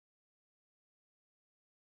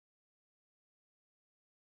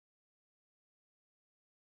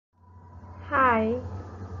Hi,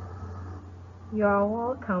 you are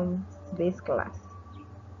welcome to this class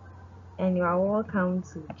and you are welcome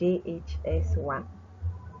to JHS1.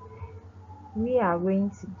 We are going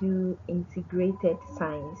to do integrated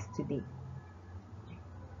science today.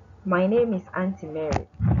 My name is Auntie Mary,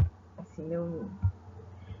 as you know me.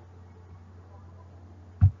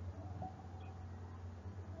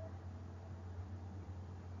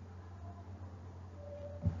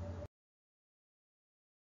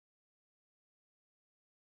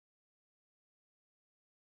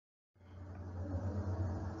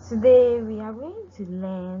 Today we are going to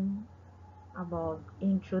learn about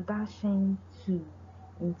introduction to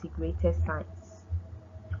integrated science,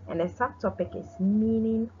 and the subtopic is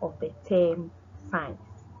meaning of the term science.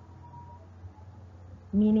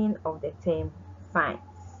 Meaning of the term science.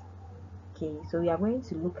 Okay, so we are going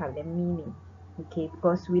to look at the meaning, okay,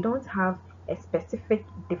 because we don't have a specific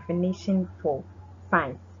definition for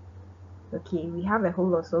science. Okay, we have a whole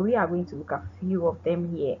lot, so we are going to look at a few of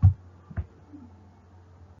them here.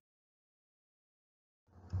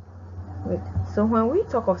 Good. So when we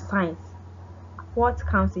talk of science, what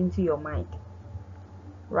comes into your mind?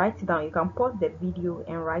 Write it down. You can pause the video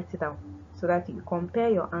and write it down so that you compare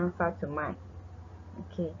your answer to mine.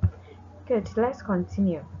 Okay, good. Let's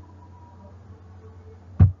continue.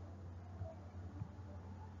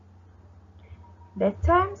 The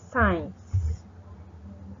term science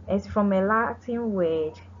is from a Latin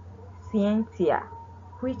word scientia,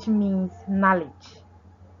 which means knowledge.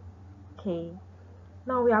 Okay,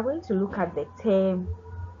 now we are going to look at the term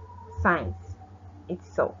science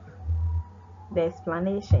itself, the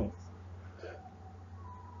explanations.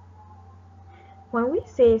 When we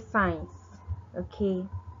say science, okay,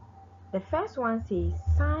 the first one says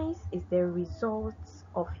science is the result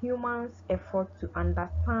of humans' effort to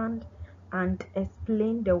understand and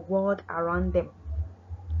explain the world around them.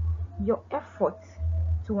 Your effort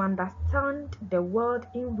to understand the world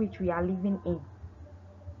in which we are living in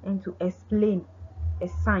and to explain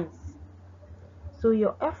is science. So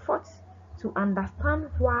your effort to understand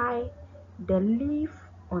why the leaf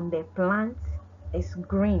on the plant is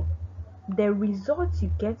green, the result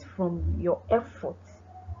you get from your effort,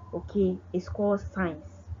 okay, is called science.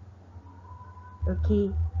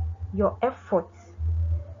 Okay, your effort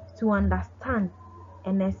to understand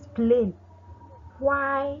and explain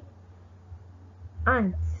why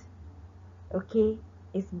ant, okay,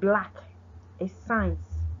 is black is science.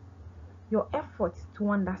 Your effort to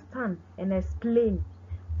understand and explain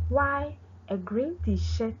why a green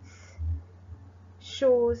t-shirt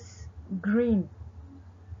shows green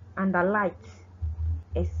under light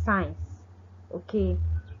is science. Okay,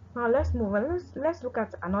 now let's move on. Let's look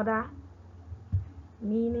at another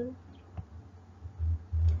meaning.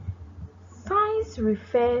 Science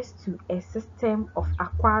refers to a system of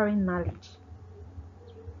acquiring knowledge.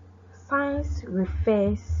 Science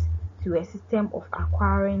refers to a system of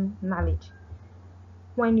acquiring knowledge.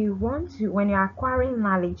 When you're acquiring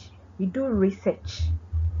knowledge, you do research.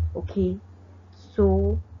 Okay,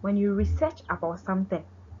 so when you research about something,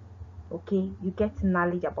 okay, you get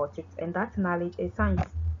knowledge about it, and that knowledge is science.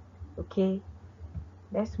 Okay,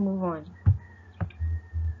 let's move on.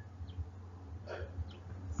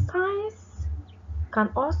 Science can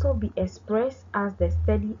also be expressed as the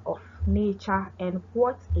study of nature and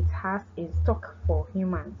what it has in stock for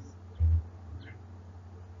humans.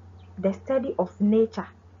 The study of nature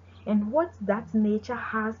and what that nature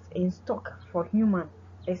has in stock for human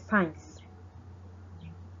is science.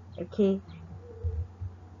 Okay,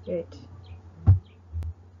 good.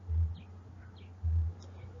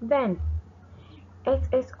 Then it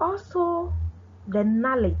is also the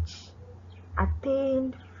knowledge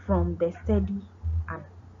attained from the study and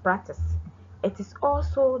practice. It is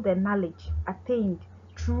also the knowledge attained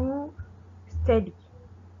through study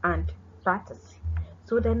and practice.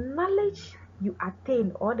 So the knowledge you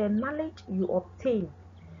attain or the knowledge you obtain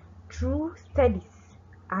through studies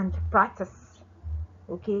and practice,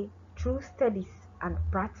 okay, through studies and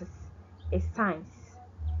practice is science.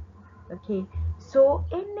 Okay, so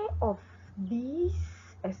any of these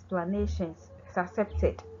explanations is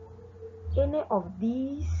accepted. Any of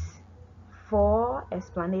these four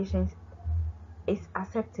explanations is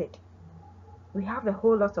accepted. We have a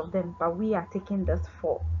whole lot of them, but we are taking this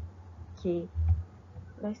four. Okay,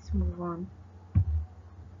 let's move on.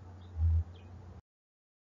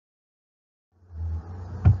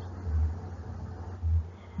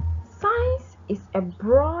 Science is a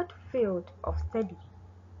broad field of study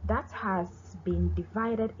that has been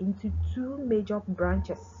divided into two major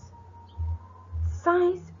branches.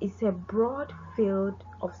 Science is a broad field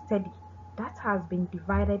of study that has been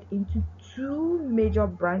divided into two major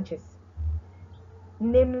branches.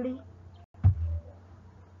 namely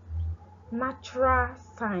natural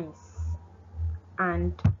science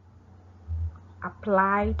and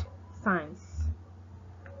applied science.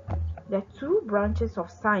 The two branches of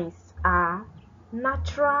science are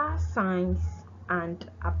natural science and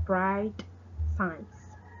applied science.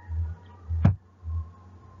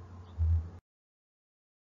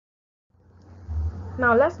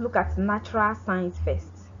 Now let's look at natural science first.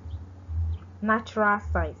 Natural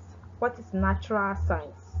science. What is natural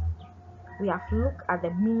science? We have to look at the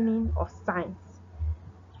meaning of science.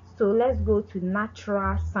 So let's go to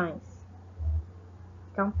natural science.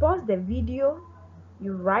 You can pause the video,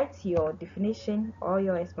 you write your definition or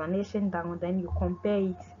your explanation down, then you compare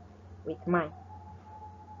it with mine.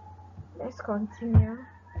 Let's continue.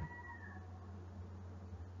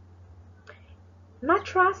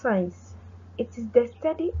 Natural science. It is the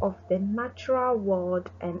study of the natural world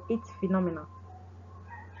and its phenomena.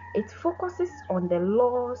 It focuses on the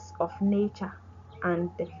laws of nature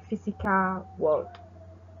and the physical world.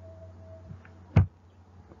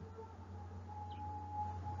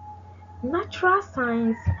 Natural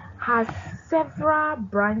science has several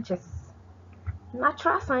branches.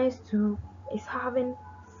 Natural science too is having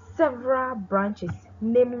several branches,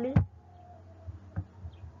 namely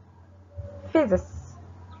physics.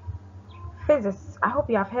 Physics. I hope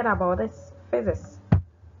you have heard about this. Physics.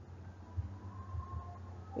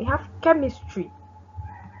 We have chemistry.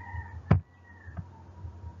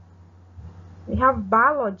 We have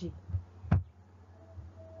biology.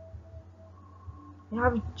 We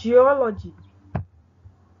have geology,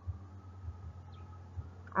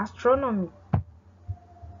 astronomy,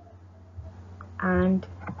 and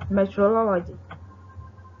meteorology.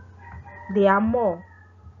 There are more,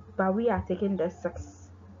 but we are taking the 6.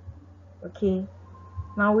 Okay,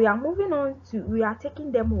 now we are moving on to, we are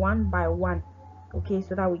taking them one by one, okay,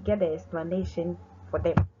 so that we get the explanation for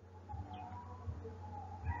them.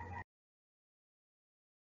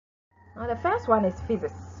 Now the first one is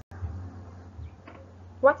physics.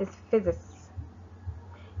 What is physics?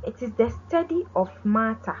 It is the study of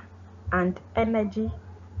matter and energy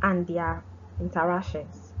and their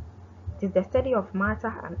interactions. It is the study of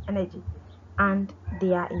matter and energy and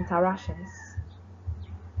their interactions.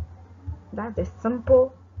 That's the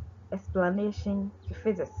simple explanation to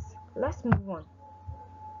physics. Let's move on.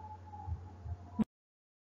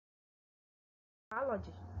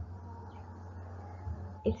 Biology.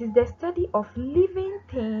 It is the study of living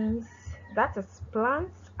things, that is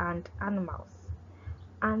plants and animals,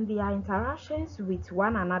 and their interactions with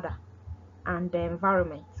one another and the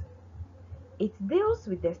environment. It deals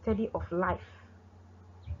with the study of life.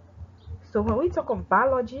 So when we talk of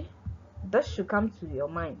biology, this should come to your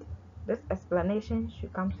mind. This explanation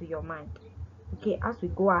should come to your mind. Okay, as we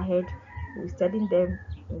go ahead, we'll study them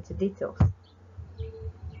into details.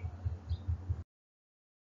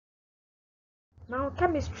 Now,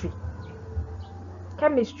 chemistry.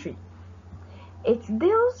 Chemistry. It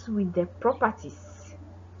deals with the properties,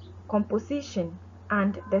 composition,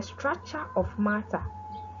 and the structure of matter.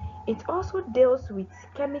 It also deals with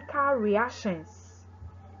chemical reactions,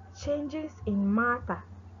 changes in matter,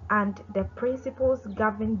 and the principles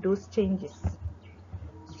governing those changes.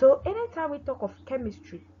 So anytime we talk of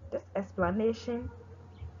chemistry, this explanation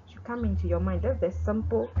should come into your mind. That's the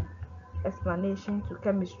simple explanation to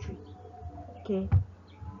chemistry. Okay,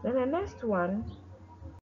 then the next one,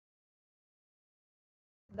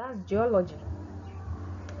 that's geology.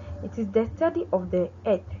 It is the study of the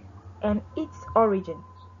earth and its origin,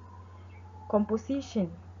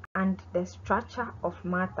 composition, and the structure of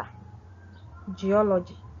matter.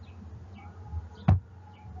 Geology.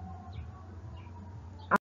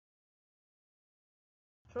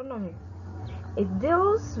 Astronomy. It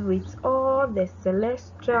deals with all the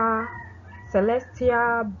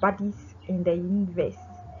celestial bodies in the universe,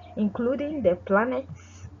 including the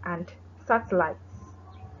planets and satellites,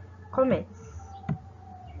 comets,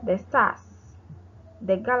 the stars,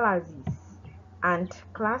 the galaxies, and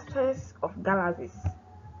clusters of galaxies.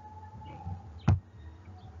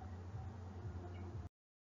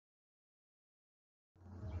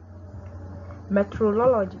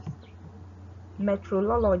 Meteorology.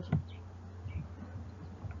 Meteorology.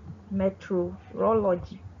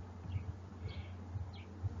 Meteorology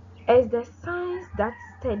is the science that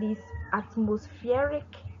studies atmospheric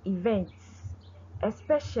events,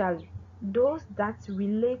 especially those that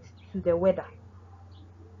relate to the weather.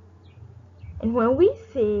 And when we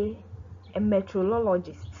say a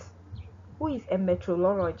meteorologist, who is a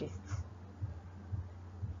meteorologist?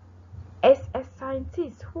 Is a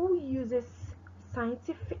scientist who uses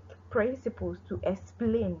scientific principles to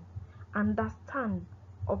explain, understand,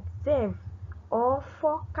 observe, or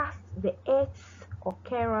forecast the Earth's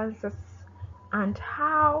occurrences and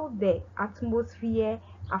how the atmosphere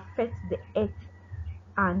affects the Earth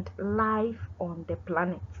and life on the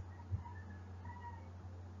planet.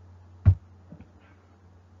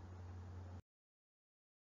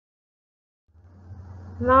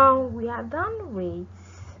 Now we are done with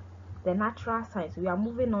the natural science. We are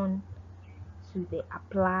moving on to the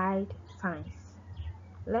applied science.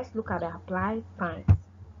 Let's look at the applied science.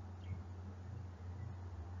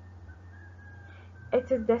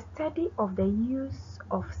 It is the study of the use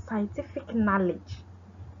of scientific knowledge.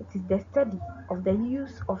 It is the study of the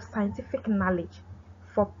use of scientific knowledge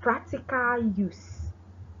for practical use.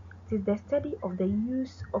 It is the study of the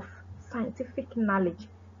use of scientific knowledge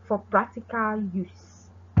for practical use.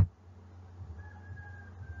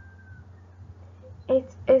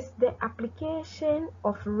 It is the application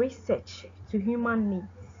of research to human needs.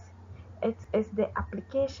 It is the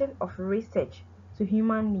application of research to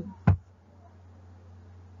human needs.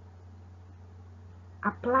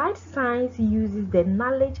 Applied science uses the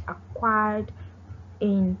knowledge acquired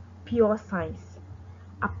in pure science.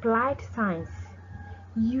 Applied science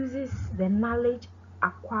uses the knowledge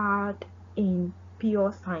acquired in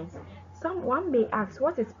pure science. Someone may ask,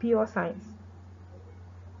 what is pure science?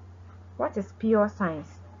 What is pure science?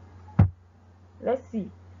 Let's see.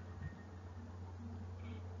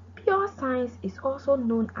 Pure science is also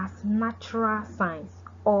known as natural science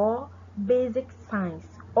or basic science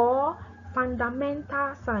or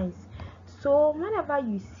fundamental science. So whenever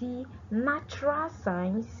you see natural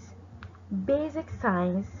science, basic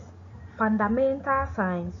science, fundamental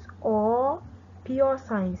science or pure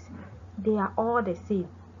science, they are all the same.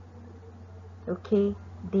 Okay,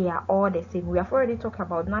 they are all the same. We have already talked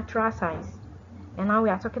about natural science and now we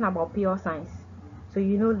are talking about pure science. So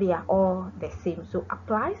you know they are all the same. So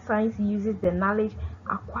applied science uses the knowledge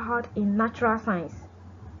acquired in natural science.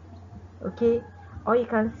 Okay, or you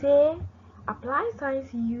can say applied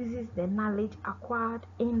science uses the knowledge acquired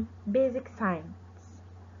in basic science.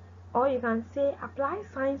 Or you can say applied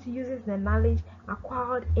science uses the knowledge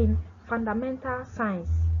acquired in fundamental science.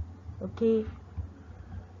 Okay.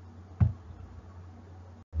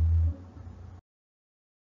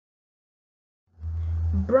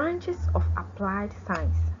 Branches of applied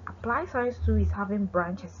science. Applied science too is having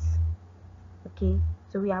branches. Okay,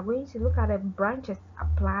 so we are going to look at the branches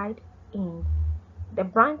applied in the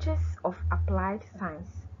branches of applied science.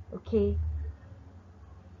 Okay,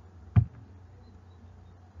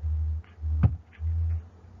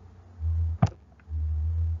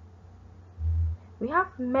 we have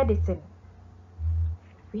medicine.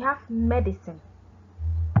 We have medicine.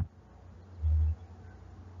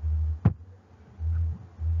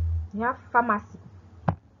 We have pharmacy,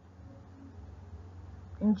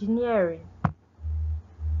 engineering,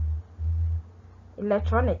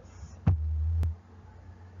 electronics,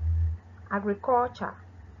 agriculture,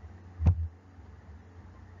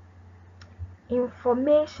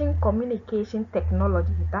 information communication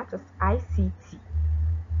technology, that is ICT.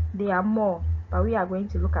 There are more, but we are going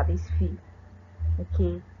to look at this field.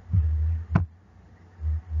 Okay.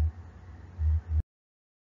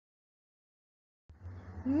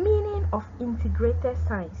 Meaning of integrated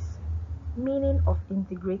science. Meaning of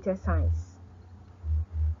integrated science.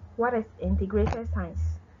 What is integrated science?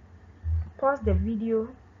 Pause the video,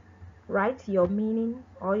 write your meaning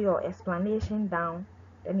or your explanation down,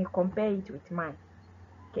 then you compare it with mine.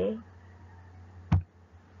 Okay.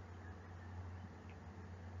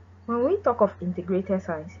 When we talk of integrated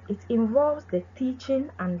science, it involves the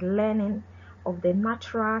teaching and learning of the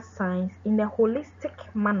natural science in a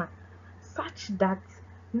holistic manner, such that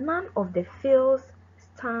none of the fields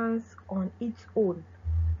stands on its own,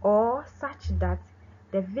 or such that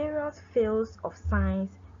the various fields of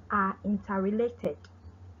science are interrelated.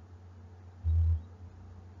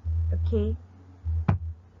 Okay.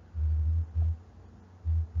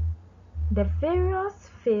 The various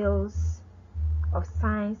fields of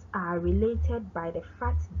science are related by the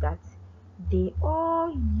fact that they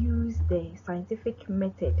all use the scientific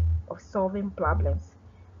method of solving problems.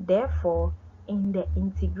 Therefore, in the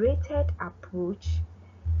integrated approach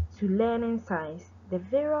to learning science, the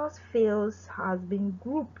various fields has been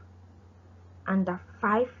grouped under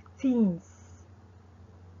 5 themes.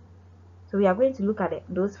 So we are going to look at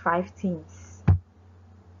those 5 themes.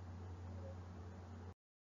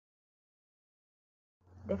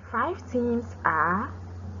 The 5 themes are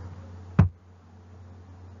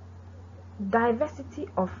diversity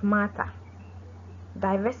of matter,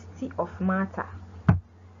 diversity of matter,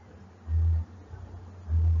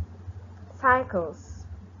 cycles,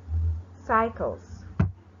 cycles,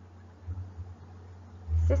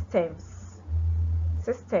 systems,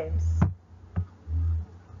 systems,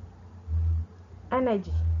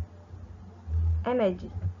 energy,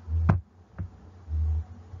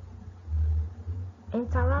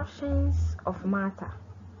 interactions of matter.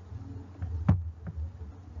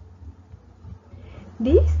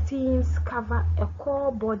 These themes cover a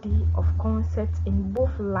core body of concepts in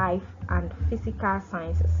both life and physical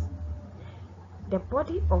sciences. The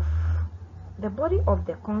body of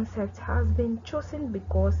the concept has been chosen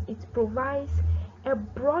because it provides a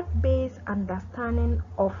broad-based understanding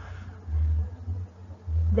of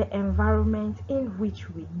the environment in which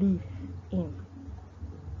we live in.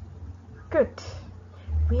 Good.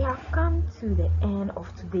 We have come to the end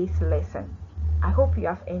of today's lesson. I hope you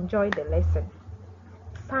have enjoyed the lesson.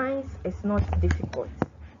 Science is not difficult.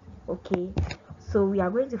 Okay, so we are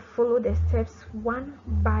going to follow the steps one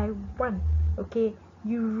by one. Okay,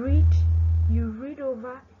 you read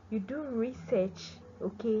over, you do research.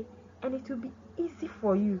 Okay, and it will be easy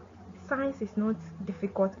for you. Science is not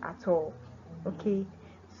difficult at all. Okay,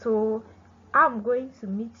 so I'm going to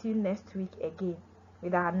meet you next week again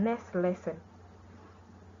with our next lesson.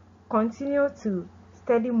 Continue to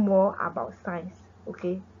study more about science.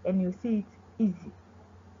 Okay, and you see it easy.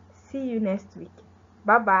 See you next week.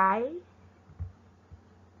 Bye bye.